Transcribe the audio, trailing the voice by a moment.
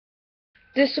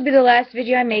this will be the last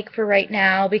video I make for right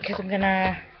now because I'm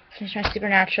gonna finish my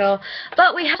Supernatural.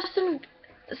 But we have some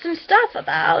stuff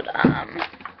about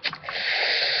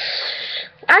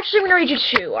actually I'm gonna read you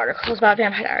 2 articles about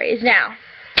Vampire Diaries now.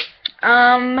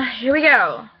 Here we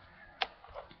go.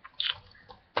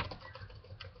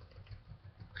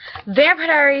 Vampire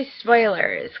Diaries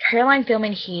spoilers. Caroline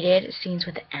filming heated scenes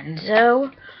with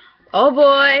Enzo. Oh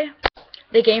boy.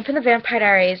 The gang from the Vampire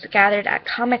Diaries gathered at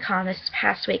Comic-Con this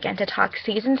past weekend to talk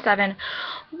Season 7.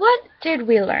 What did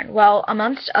we learn? Well,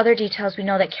 amongst other details, we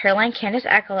know that Caroline, Candace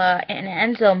Accola, and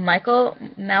Enzo, Michael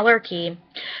Malarkey,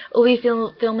 will be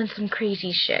filming some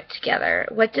crazy shit together.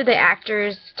 What did the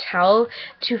actors tell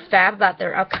to Fab about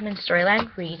their upcoming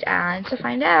storyline? Read on to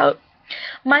find out.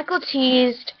 Michael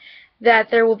teased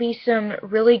that there will be some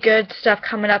really good stuff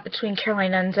coming up between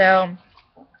Caroline and Enzo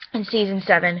in Season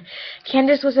 7.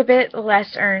 Candace was a bit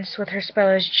less earnest with her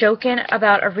spoilers, joking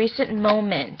about a recent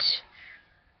moment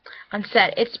on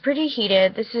set. It's pretty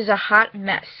heated. This is a hot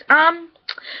mess.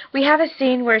 We have a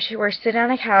scene where we're sitting on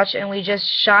a couch and we just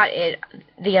shot it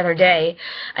the other day.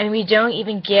 I mean, we don't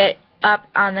even get up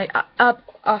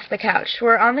off the couch.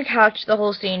 We're on the couch the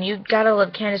whole scene. You gotta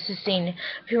love Candace's scene.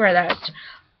 Humor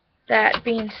that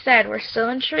being said, we're still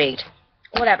intrigued.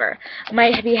 Whatever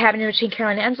might be happening between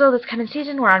Caroline and Enzo this coming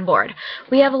season, we're on board.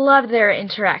 We have loved their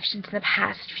interactions in the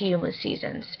past few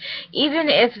seasons. Even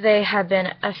if they have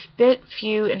been a bit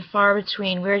few and far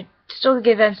between, we're still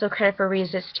give Enzo credit for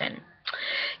resisting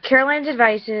Caroline's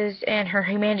advices and her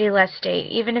humanity-less state,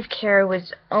 even if Cara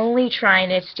was only trying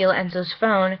to steal Enzo's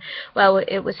phone while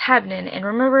it was happening. And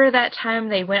remember that time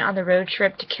they went on the road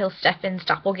trip to kill Stefan's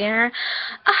doppelganger?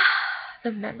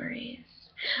 The memories.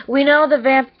 We now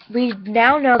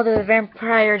know that the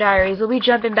Vampire Diaries will be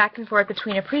jumping back and forth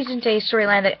between a present-day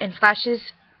storyline and flashes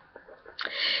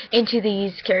into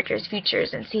these characters'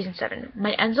 futures in Season 7.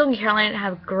 Might Enzo and Caroline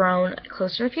have grown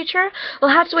closer in the future?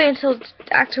 We'll have to wait until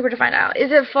October to find out.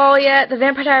 Is it fall yet? The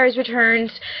Vampire Diaries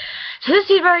returns to the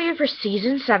CW for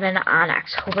Season 7 on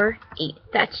October 8th.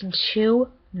 That's in 2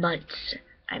 months.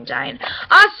 I'm dying.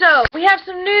 Also, we have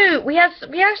some new. We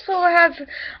also have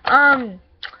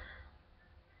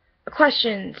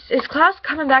questions. Is Klaus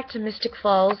coming back to Mystic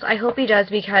Falls? I hope he does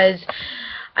because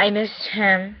I missed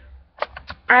him.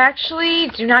 I actually,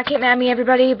 do not get mad at me,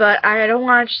 everybody, but I don't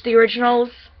watch the originals.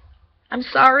 I'm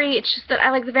sorry. It's just that I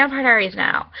like the Vampire Diaries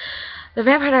now. The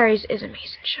Vampire Diaries is an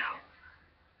amazing show.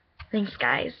 Thanks,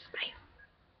 guys.